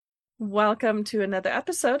Welcome to another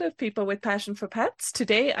episode of People with Passion for Pets.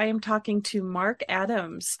 Today I am talking to Mark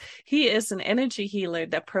Adams. He is an energy healer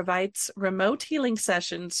that provides remote healing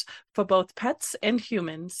sessions for both pets and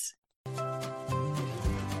humans.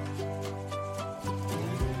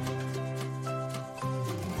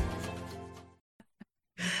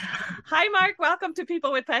 Hi, Mark. Welcome to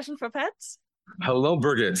People with Passion for Pets. Hello,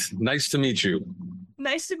 Birgit. Nice to meet you.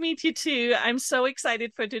 Nice to meet you too. I'm so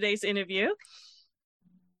excited for today's interview.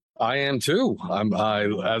 I am too.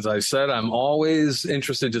 As I said, I'm always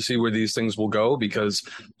interested to see where these things will go because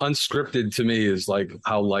unscripted to me is like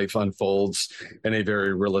how life unfolds in a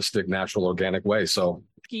very realistic, natural, organic way. So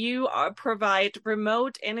you provide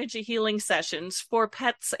remote energy healing sessions for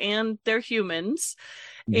pets and their humans.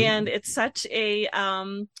 And it's such a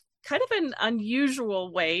kind of an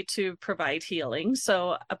unusual way to provide healing.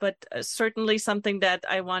 So, but certainly something that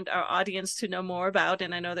I want our audience to know more about.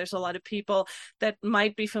 And I know there's a lot of people that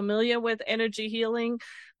might be familiar with energy healing,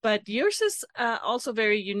 but yours is also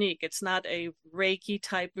very unique. It's not a Reiki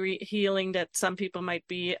type healing that some people might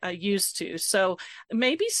be used to. So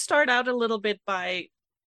maybe start out a little bit by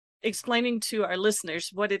explaining to our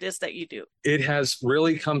listeners what it is that you do. It has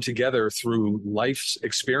really come together through life's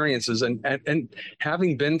experiences and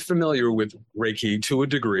having been familiar with Reiki to a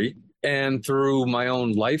degree and through my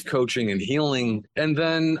own life coaching and healing. And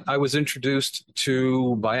then I was introduced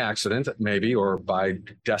to, by accident, maybe, or by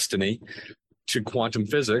destiny, to quantum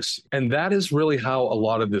physics. And that is really how a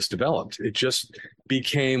lot of this developed. It just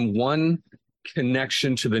became one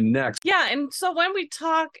connection to the next. Yeah. And so when we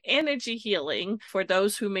talk energy healing, for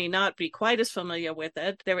those who may not be quite as familiar with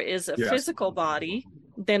it, there is a physical body,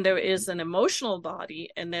 then there is an emotional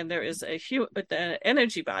body, and then there is the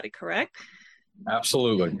energy body, correct?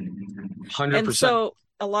 Absolutely. 100%. And so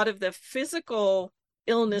a lot of the physical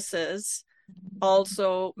illnesses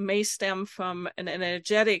also may stem from an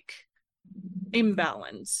energetic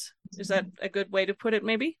imbalance. Is that a good way to put it,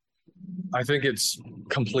 maybe? I think it's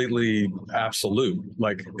completely absolute.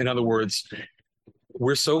 Like, in other words,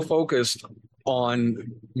 we're so focused on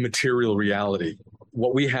material reality.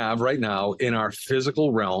 What we have right now in our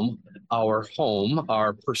physical realm, our home,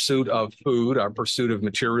 our pursuit of food, our pursuit of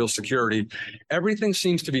material security, everything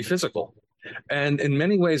seems to be physical. And in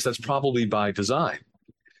many ways, that's probably by design,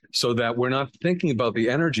 so that we're not thinking about the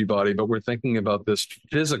energy body, but we're thinking about this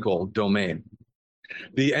physical domain.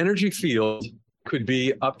 The energy field could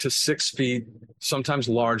be up to 6 feet, sometimes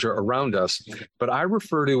larger around us, but I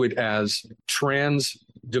refer to it as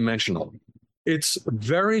trans-dimensional. It's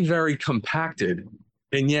very, very compacted,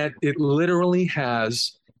 and yet it literally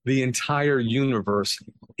has the entire universe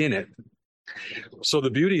in it. So the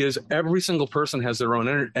beauty is every single person has their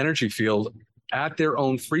own energy field at their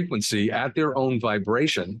own frequency, at their own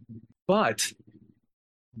vibration, but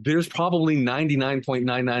there's probably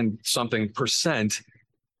 99.99 something percent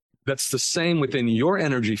that's the same within your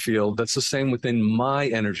energy field, that's the same within my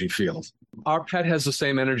energy field. Our pet has the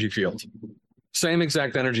same energy field, same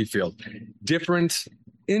exact energy field, different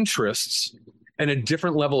interests and a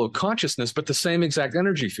different level of consciousness, but the same exact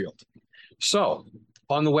energy field. So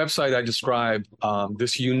on the website, I describe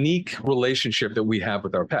this unique relationship that we have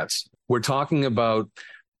with our pets. We're talking about,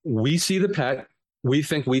 we see the pet, we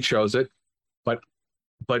think we chose it,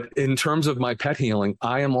 but in terms of my pet healing,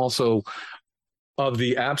 I am also of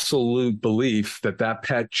the absolute belief that that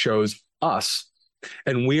pet chose us,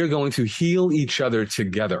 and we are going to heal each other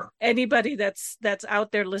together. Anybody that's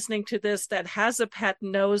out there listening to this that has a pet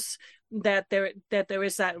knows that there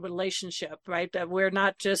is that relationship, right? That we're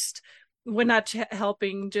not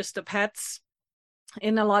helping just the pets.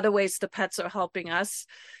 In a lot of ways, the pets are helping us,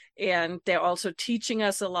 and they're also teaching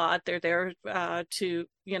us a lot. They're there to,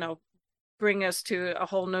 bring us to a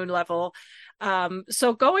whole new level.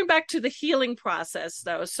 So going back to the healing process,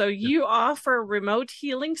 though, so you offer remote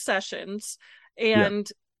healing sessions,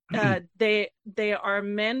 and they are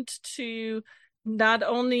meant to not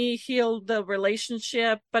only heal the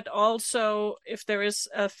relationship, but also if there is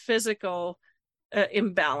a physical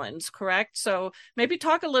imbalance, correct? So maybe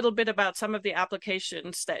talk a little bit about some of the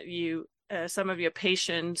applications that some of your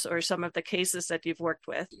patients or some of the cases that you've worked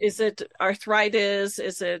with. Is it arthritis?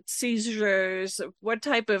 Is it seizures? What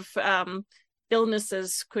type of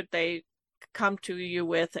illnesses could they come to you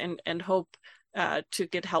with and hope to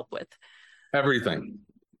get help with? Everything.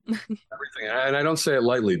 Everything. And I don't say it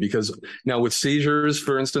lightly, because now with seizures,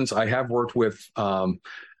 for instance, I have worked with an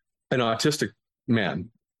autistic man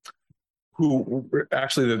who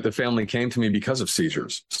actually the family came to me because of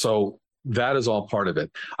seizures. So that is all part of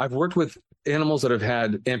it. I've worked with animals that have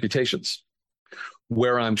had amputations,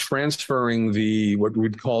 where I'm transferring what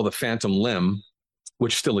we'd call the phantom limb,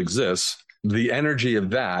 which still exists, the energy of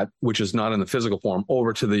that, which is not in the physical form,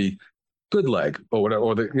 over to the good leg or whatever,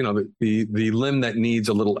 or the limb that needs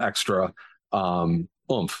a little extra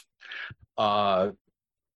oomph.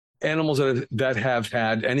 Animals that have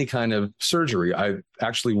had any kind of surgery. I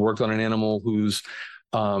actually worked on an animal who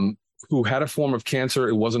had a form of cancer.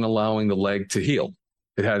 It wasn't allowing the leg to heal.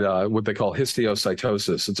 It had what they call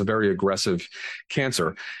histiocytosis. It's a very aggressive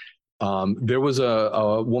cancer. There was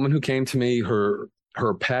a woman who came to me. Her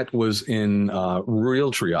pet was in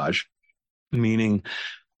real triage, meaning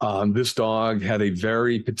this dog had a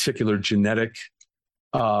very particular genetic.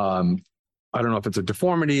 I don't know if it's a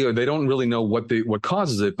deformity or they don't really know what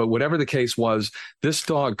causes it, but whatever the case was, this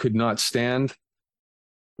dog could not stand,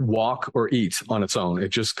 walk, or eat on its own. It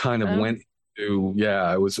just kind of went to,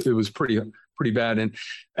 it was pretty bad.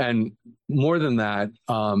 And more than that,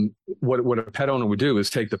 what a pet owner would do is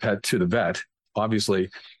take the pet to the vet, obviously.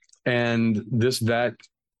 And this vet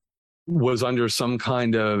was under some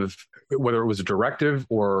kind of, whether it was a directive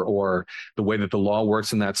or the way that the law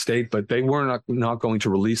works in that state, but they were not going to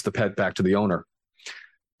release the pet back to the owner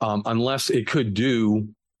unless it could do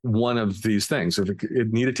one of these things. If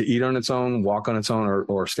it needed to eat on its own, walk on its own,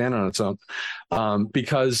 or stand on its own,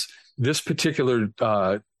 because this particular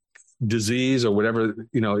disease or whatever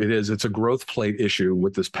it is, it's a growth plate issue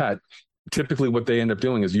with this pet. Typically, what they end up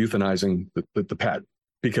doing is euthanizing the pet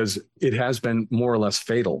because it has been more or less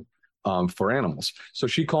fatal for animals. So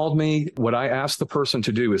she called me. What I asked the person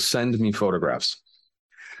to do is send me photographs.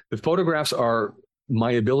 The photographs are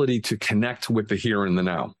my ability to connect with the here and the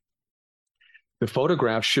now. The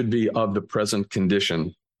photograph should be of the present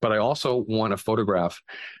condition, but I also want a photograph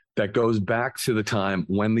that goes back to the time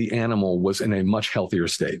when the animal was in a much healthier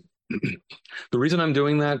state. The reason I'm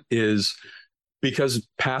doing that is because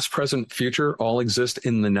past, present, future all exist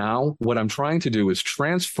in the now. What I'm trying to do is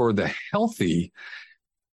transfer the healthy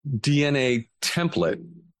DNA template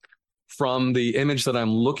from the image that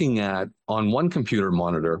I'm looking at on one computer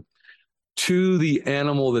monitor to the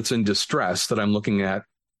animal that's in distress that I'm looking at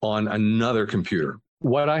on another computer.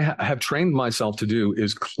 What I have trained myself to do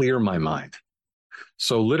is clear my mind.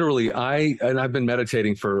 So literally, I've been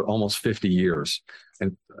meditating for almost 50 years,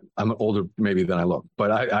 and I'm older maybe than I look, but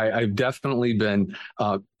I've definitely been,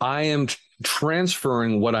 I am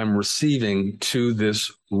transferring what I'm receiving to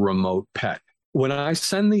this remote pet. When I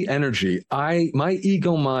send the energy, my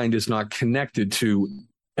ego mind is not connected to,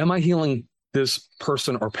 am I healing this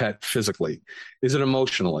person or pet physically? Is it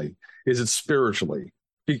emotionally? Is it spiritually?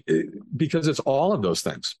 Because it's all of those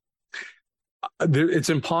things. It's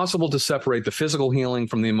impossible to separate the physical healing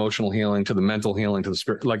from the emotional healing to the mental healing to the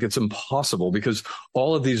spirit. Like, it's impossible because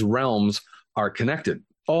all of these realms are connected.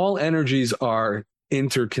 All energies are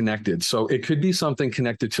interconnected. So it could be something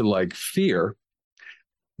connected to like fear.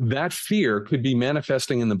 That fear could be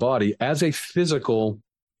manifesting in the body as a physical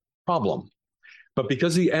problem. But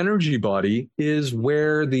because the energy body is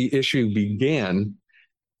where the issue began,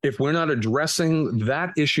 if we're not addressing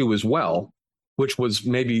that issue as well, which was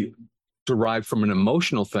maybe derived from an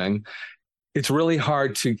emotional thing, it's really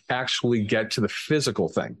hard to actually get to the physical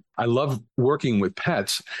thing. I love working with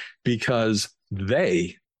pets because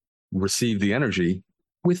they receive the energy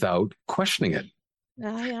without questioning it.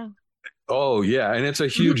 Yeah. Oh, yeah. And it's a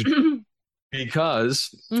huge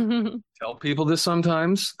because tell people this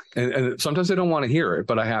sometimes, and sometimes they don't want to hear it,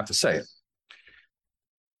 but I have to say it.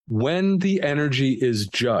 When the energy is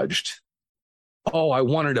judged, oh, I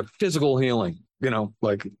wanted a physical healing, it's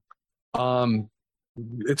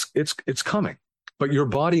coming, but your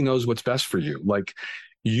body knows what's best for you. Like,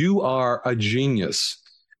 you are a genius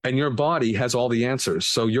and your body has all the answers.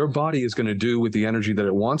 So your body is going to do with the energy that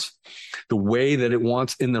it wants, the way that it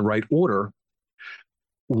wants, in the right order.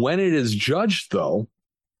 When it is judged, though,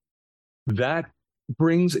 that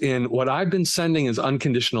brings in what I've been sending is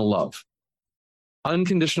unconditional love.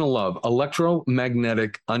 Unconditional love,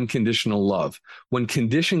 electromagnetic unconditional love. When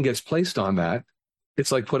condition gets placed on that,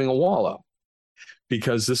 it's like putting a wall up,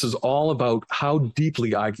 because this is all about how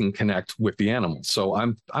deeply I can connect with the animal. So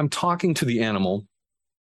I'm talking to the animal,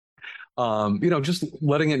 just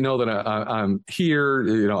letting it know that I'm here.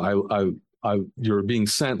 You're being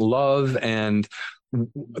sent love, and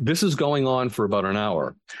this is going on for about an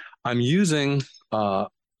hour. I'm using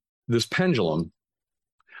this pendulum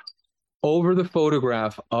over the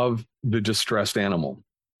photograph of the distressed animal.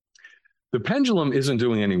 The pendulum isn't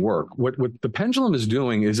doing any work. What the pendulum is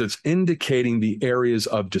doing is it's indicating the areas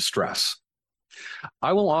of distress.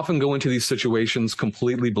 I will often go into these situations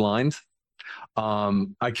completely blind.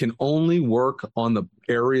 I can only work on the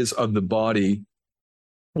areas of the body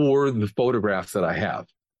for the photograph that I have.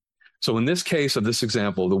 So in this case of this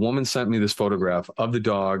example, the woman sent me this photograph of the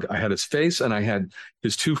dog. I had his face and I had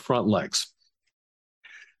his two front legs.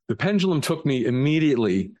 The pendulum took me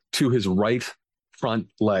immediately to his right front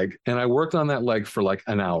leg, and I worked on that leg for like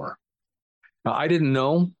an hour. Now, I didn't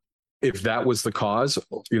know if that was the cause,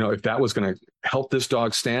 if that was going to help this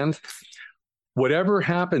dog stand. Whatever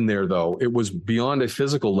happened there, though, it was beyond a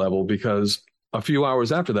physical level, because a few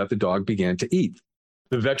hours after that, the dog began to eat.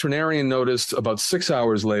 The veterinarian noticed about 6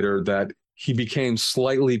 hours later that he became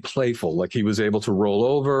slightly playful, like he was able to roll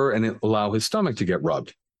over and allow his stomach to get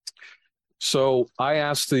rubbed. So I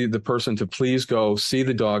asked the person to please go see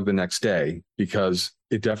the dog the next day, because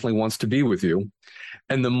it definitely wants to be with you.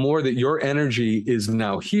 And the more that your energy is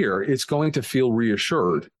now here, it's going to feel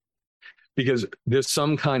reassured, because there's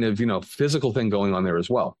some kind of, physical thing going on there as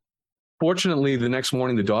well. Fortunately, the next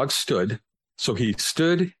morning, the dog stood. So he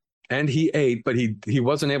stood and he ate, but he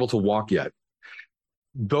wasn't able to walk yet.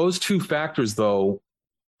 Those two factors, though,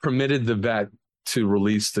 permitted the vet to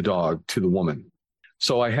release the dog to the woman.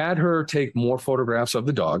 So I had her take more photographs of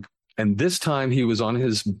the dog, and this time he was on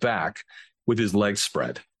his back with his legs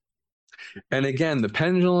spread. And again, the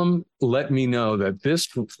pendulum let me know that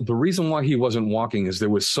the reason why he wasn't walking is there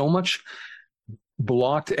was so much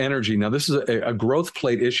blocked energy. Now, this is a growth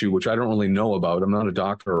plate issue, which I don't really know about. I'm not a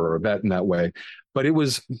doctor or a vet in that way, but it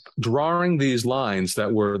was drawing these lines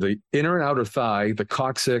that were the inner and outer thigh, the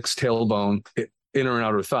coccyx, tailbone, inner and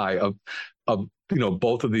outer thigh of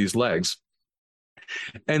both of these legs.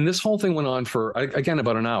 And this whole thing went on for, again,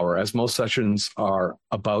 about an hour, as most sessions are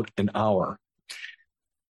about an hour.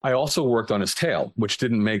 I also worked on his tail, which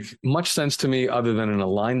didn't make much sense to me other than an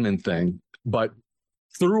alignment thing. But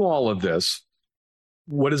through all of this,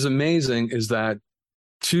 what is amazing is that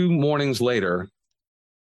 2 mornings later,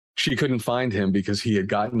 she couldn't find him because he had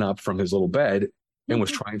gotten up from his little bed and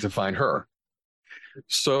was trying to find her.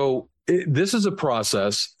 So this is a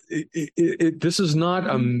process. This is not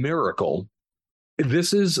a miracle.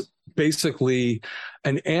 This is basically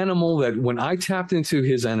an animal that when I tapped into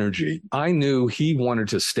his energy, I knew he wanted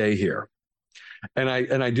to stay here. And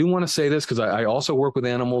I do want to say this because I also work with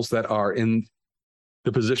animals that are in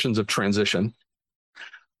the positions of transition.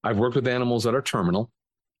 I've worked with animals that are terminal.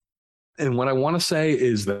 And what I want to say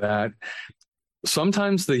is that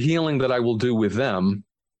sometimes the healing that I will do with them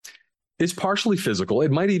is partially physical.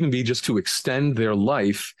 It might even be just to extend their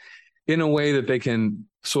life in a way that they can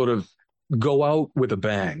sort of go out with a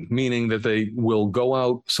bang, meaning that they will go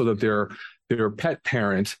out so that their pet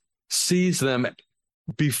parent sees them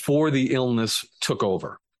before the illness took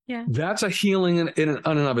over. Yeah. That's a healing in and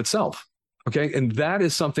of itself. Okay. And that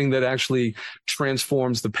is something that actually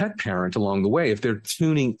transforms the pet parent along the way if they're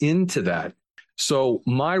tuning into that. So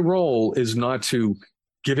my role is not to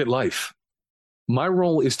give it life. My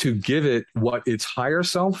role is to give it what its higher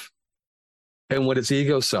self and what its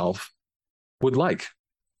ego self would like.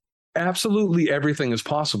 Absolutely everything is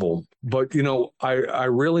possible. But, I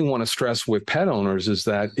really want to stress with pet owners is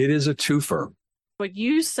that it is a twofer. What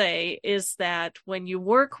you say is that when you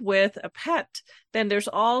work with a pet, then there's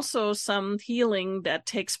also some healing that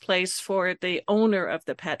takes place for the owner of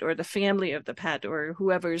the pet or the family of the pet or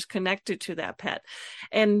whoever is connected to that pet.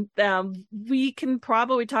 And we can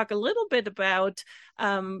probably talk a little bit about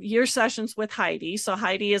your sessions with Heidi. So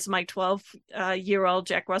Heidi is my 12-year-old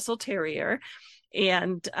Jack Russell Terrier.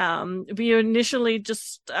 And we initially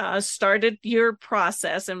just started your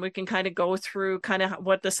process, and we can kind of go through kind of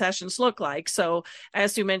what the sessions look like. So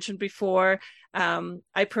as you mentioned before,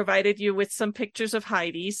 I provided you with some pictures of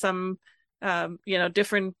Heidi, some,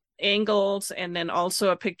 different angles, and then also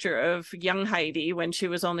a picture of young Heidi when she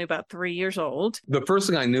was only about 3 years old. The first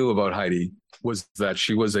thing I knew about Heidi was that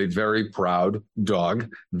she was a very proud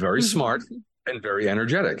dog, very smart, and very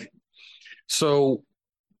energetic. So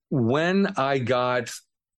when I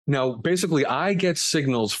basically I get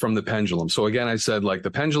signals from the pendulum. So again, I said like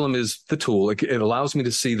the pendulum is the tool. It allows me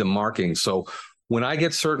to see the markings. So when I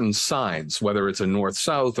get certain signs, whether it's a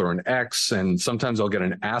north-south or an X, and sometimes I'll get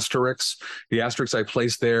an asterisk, the asterisk I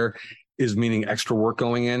place there is meaning extra work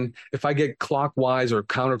going in. If I get clockwise or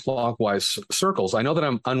counterclockwise circles, I know that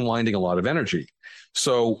I'm unwinding a lot of energy.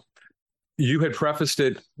 So you had prefaced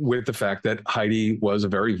it with the fact that Heidi was a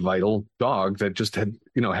very vital dog that just had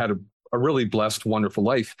a really blessed, wonderful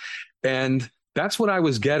life. And that's what I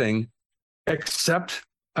was getting, except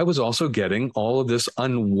I was also getting all of this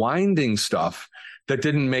unwinding stuff that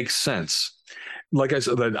didn't make sense. Like I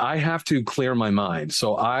said, that I have to clear my mind.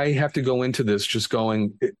 So I have to go into this just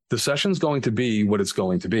going, the session's going to be what it's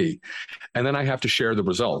going to be. And then I have to share the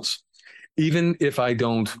results. Even if I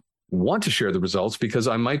don't want to share the results, because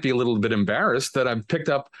I might be a little bit embarrassed that I've picked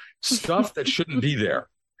up stuff that shouldn't be there.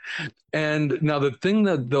 And now the thing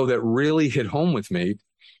that really hit home with me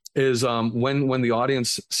is when the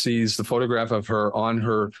audience sees the photograph of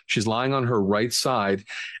her she's lying on her right side,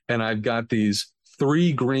 and I've got these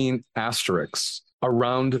 3 green asterisks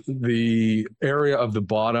around the area of the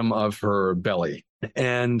bottom of her belly.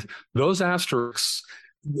 And those asterisks,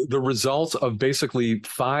 the result of basically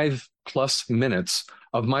 5+ minutes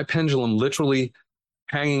of my pendulum literally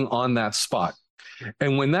hanging on that spot.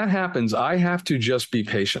 And when that happens, I have to just be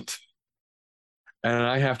patient. And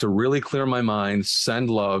I have to really clear my mind,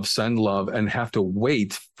 send love, and have to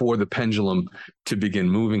wait for the pendulum to begin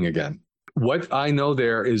moving again. What I know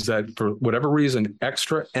there is that for whatever reason,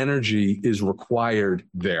 extra energy is required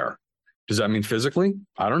there. Does that mean physically?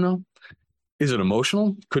 I don't know. Is it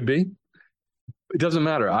emotional? Could be. It doesn't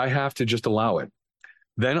matter. I have to just allow it.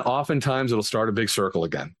 Then oftentimes it'll start a big circle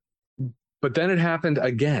again. But then it happened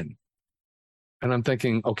again. And I'm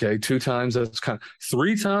thinking, okay, 2 times, that's kind of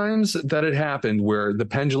 3 times that it happened where the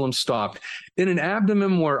pendulum stopped in an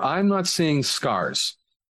abdomen where I'm not seeing scars.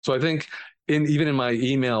 So I think even in my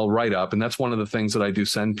email write-up, and that's one of the things that I do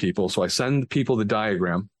send people. So I send people the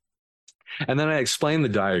diagram, and then I explain the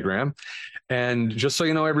diagram. And just so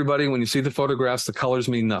you know, everybody, when you see the photographs, the colors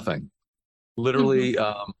mean nothing. Literally,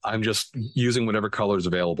 I'm just using whatever color is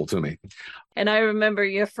available to me. And I remember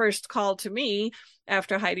your first call to me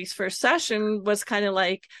after Heidi's first session was kind of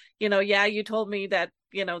like, yeah, you told me that,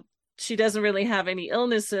 she doesn't really have any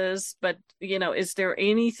illnesses, but, is there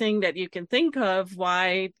anything that you can think of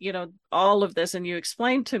why, all of this? And you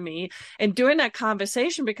explained to me. And during that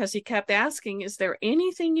conversation, because he kept asking, is there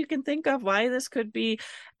anything you can think of why this could be?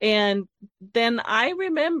 And then I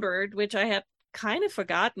remembered, which I had kind of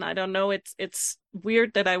forgotten. I don't know. It's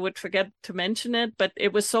weird that I would forget to mention it, but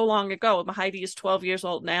it was so long ago. Heidi is 12 years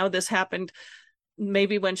old now. This happened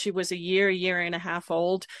maybe when she was a year and a half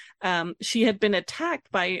old. She had been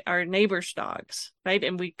attacked by our neighbor's dogs, right?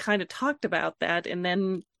 And we kind of talked about that, and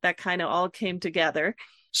then that kind of all came together.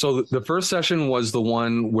 So the first session was the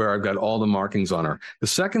one where I've got all the markings on her. The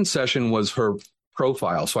second session was her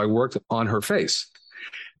profile. So I worked on her face.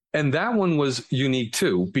 And that one was unique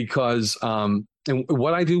too, because and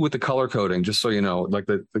what I do with the color coding, just so you know, like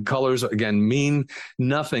the colors, again, mean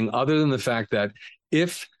nothing other than the fact that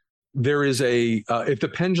if there is if the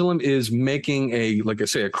pendulum is making like I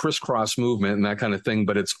say, a crisscross movement and that kind of thing,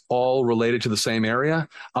 but it's all related to the same area,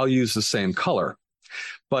 I'll use the same color.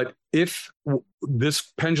 But if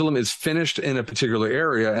this pendulum is finished in a particular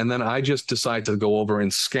area, and then I just decide to go over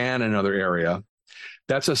and scan another area,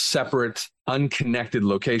 that's a separate, unconnected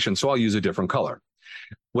location. So I'll use a different color.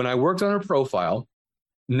 When I worked on her profile,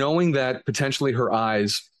 knowing that potentially her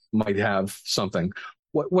eyes might have something,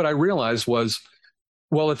 what I realized was,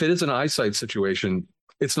 well, if it is an eyesight situation,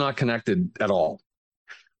 it's not connected at all.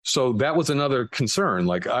 So that was another concern.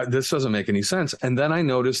 Like, this doesn't make any sense. And then I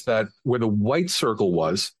noticed that where the white circle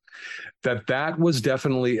was, that was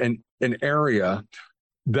definitely an area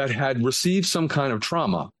that had received some kind of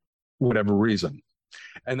trauma, whatever reason.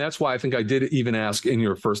 And that's why I think I did even ask in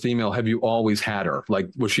your first email, have you always had her? Like,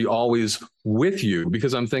 was she always with you?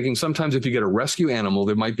 Because I'm thinking sometimes if you get a rescue animal,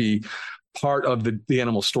 there might be part of the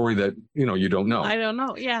animal story that, you don't know. I don't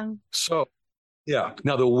know. Yeah. So, yeah.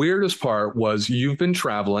 Now, the weirdest part was you've been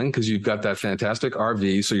traveling because you've got that fantastic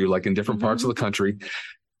RV. So you're like in different parts of the country.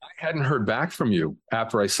 I hadn't heard back from you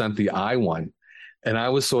after I sent the I one. And I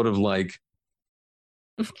was sort of like,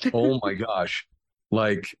 oh my gosh,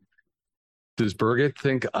 like, does Birgit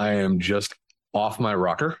think I am just off my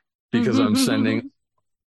rocker because I'm sending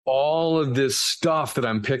all of this stuff that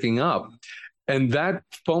I'm picking up? And that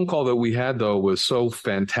phone call that we had, though, was so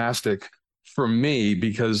fantastic for me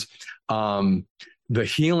because the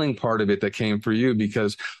healing part of it that came for you,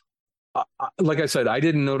 because like I said, I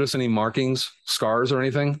didn't notice any markings, scars or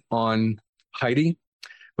anything on Heidi,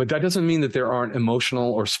 but that doesn't mean that there aren't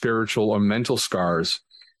emotional or spiritual or mental scars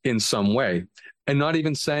in some way. And not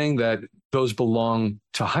even saying that those belong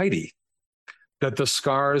to Heidi, that the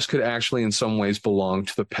scars could actually in some ways belong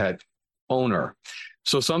to the pet owner.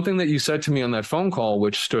 So something that you said to me on that phone call,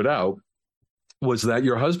 which stood out, was that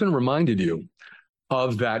your husband reminded you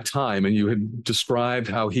of that time. And you had described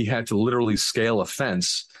how he had to literally scale a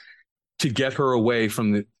fence to get her away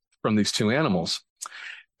from these 2 animals.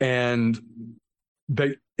 And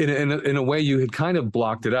they, in a way, you had kind of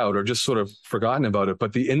blocked it out or just sort of forgotten about it.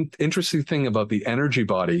 But the interesting thing about the energy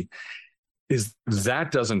body is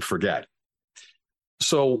that doesn't forget.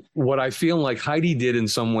 So what I feel like Heidi did in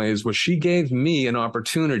some ways was she gave me an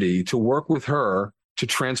opportunity to work with her to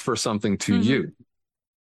transfer something to you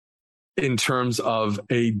in terms of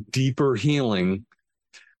a deeper healing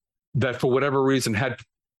that for whatever reason had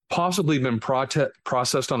possibly been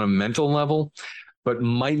processed on a mental level, but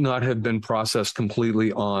might not have been processed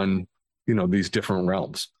completely on, these different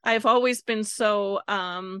realms. I've always been so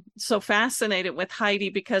fascinated with Heidi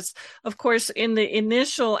because, of course, in the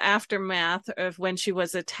initial aftermath of when she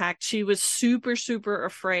was attacked, she was super, super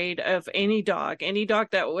afraid of any dog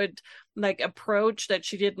that would like approach, that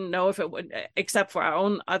she didn't know if it would, except for our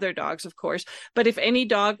own other dogs, of course. But if any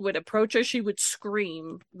dog would approach her, she would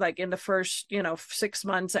scream, like in the first, 6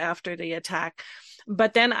 months after the attack.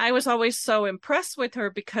 But then I was always so impressed with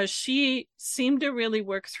her because she seemed to really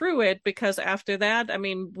work through it, because after that, I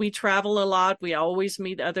mean, we travel a lot. We always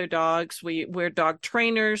meet other dogs. We're dog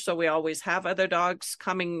trainers, so we always have other dogs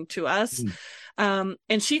coming to us. And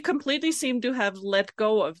she completely seemed to have let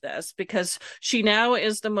go of this, because she now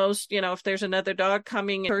is the most, if there's another dog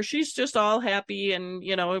coming, her, she's just all happy and,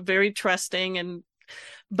 very trusting.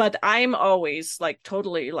 But I'm always like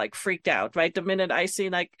totally like freaked out, right? The minute I see,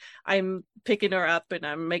 like, I'm picking her up and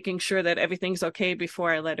I'm making sure that everything's okay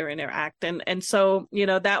before I let her interact. And so,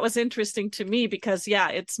 that was interesting to me because, yeah,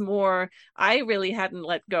 it's more, I really hadn't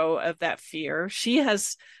let go of that fear. She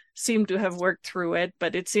has seemed to have worked through it,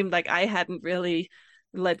 but it seemed like I hadn't really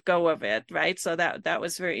let go of it, right? So that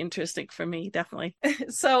was very interesting for me, definitely.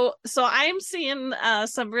 So I'm seeing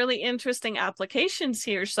some really interesting applications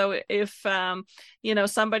here. So if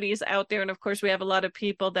somebody's out there, and of course we have a lot of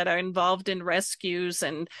people that are involved in rescues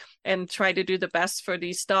and try to do the best for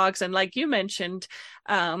these dogs, and like you mentioned,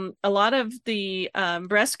 a lot of the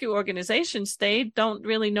rescue organizations, they don't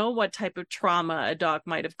really know what type of trauma a dog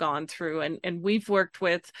might have gone through, and we've worked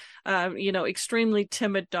with extremely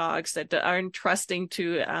timid dogs that aren't trusting to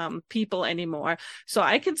people anymore. So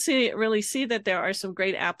I can really see that there are some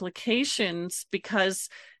great applications because,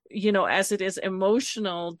 as it is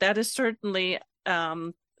emotional, that is certainly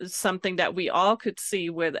something that we all could see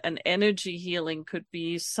where an energy healing could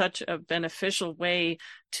be such a beneficial way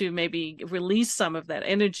to maybe release some of that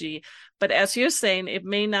energy. But as you're saying, it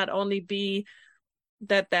may not only be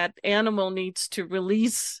that animal needs to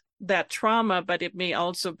release that trauma, but it may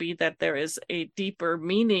also be that there is a deeper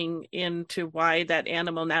meaning into why that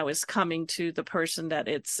animal now is coming to the person that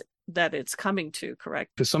it's coming to,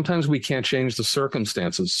 correct? Because sometimes we can't change the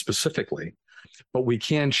circumstances specifically, but we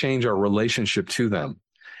can change our relationship to them.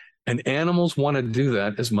 And animals want to do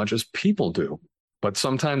that as much as people do. But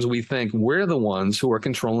sometimes we think we're the ones who are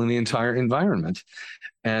controlling the entire environment.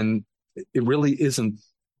 And it really isn't.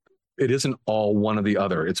 It isn't all one or the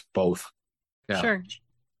other. It's both. Yeah. Sure.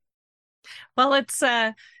 Well, it's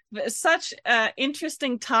such an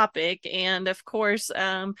interesting topic. And of course,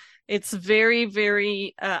 it's very,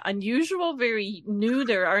 very unusual, very new.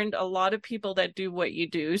 There aren't a lot of people that do what you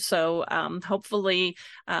do. So hopefully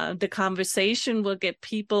the conversation will get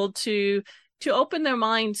people to open their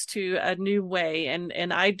minds to a new way.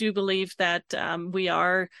 And I do believe that we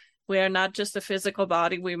are not just a physical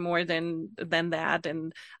body. We're more than that.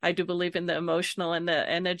 And I do believe in the emotional and the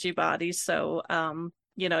energy body. So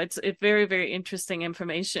it's very, very interesting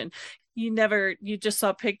information. You just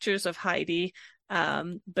saw pictures of Heidi,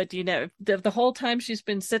 but the whole time she's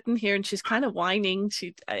been sitting here and she's kind of whining.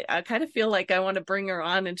 I kind of feel like I want to bring her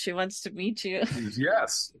on and she wants to meet you.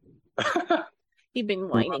 Yes. You've been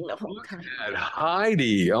whining the whole time.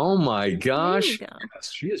 Heidi, oh my gosh,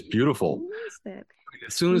 yes, she is beautiful. Who is that?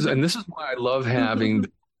 As soon as, and this is why I love having the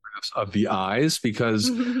photographs of the eyes, because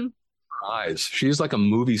her eyes, she's like a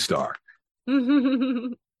movie star.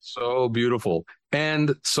 So beautiful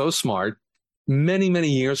and so smart. Many, many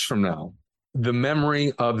years from now, the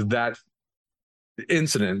memory of that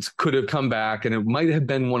incident could have come back, and it might have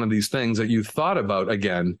been one of these things that you thought about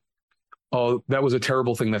again. Oh, that was a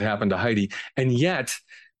terrible thing that happened to Heidi. And yet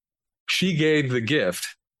she gave the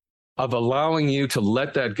gift of allowing you to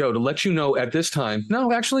let that go, to let you know at this time,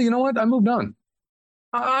 no, actually, you know what? I moved on.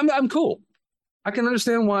 I'm cool. I can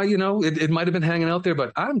understand why, it might have been hanging out there,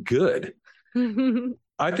 but I'm good.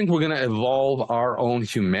 I think we're going to evolve our own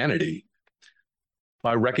humanity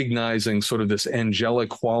by recognizing sort of this angelic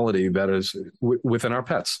quality that is within our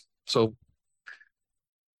pets. So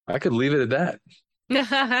I could leave it at that.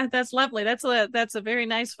 That's lovely. That's a very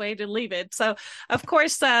nice way to leave it. So, of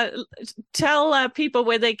course, tell people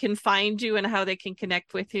where they can find you and how they can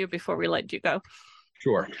connect with you before we let you go.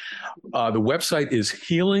 Sure. The website is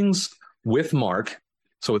Healings with Mark.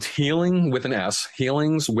 So it's healing with an S,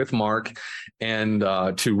 Healings with Mark. And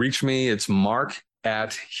to reach me, it's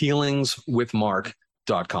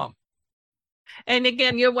mark@healingswithmark.com. And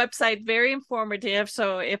again, your website, very informative.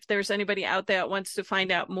 So if there's anybody out there that wants to find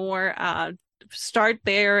out more, start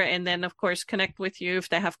there, and then of course connect with you if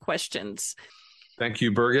they have questions. Thank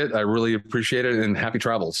you, Birgit. I really appreciate it, and happy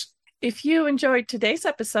travels. If you enjoyed today's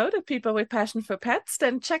episode of People with Passion for Pets,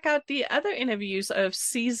 then check out the other interviews of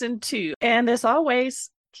season 2. And as always,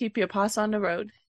 keep your paws on the road.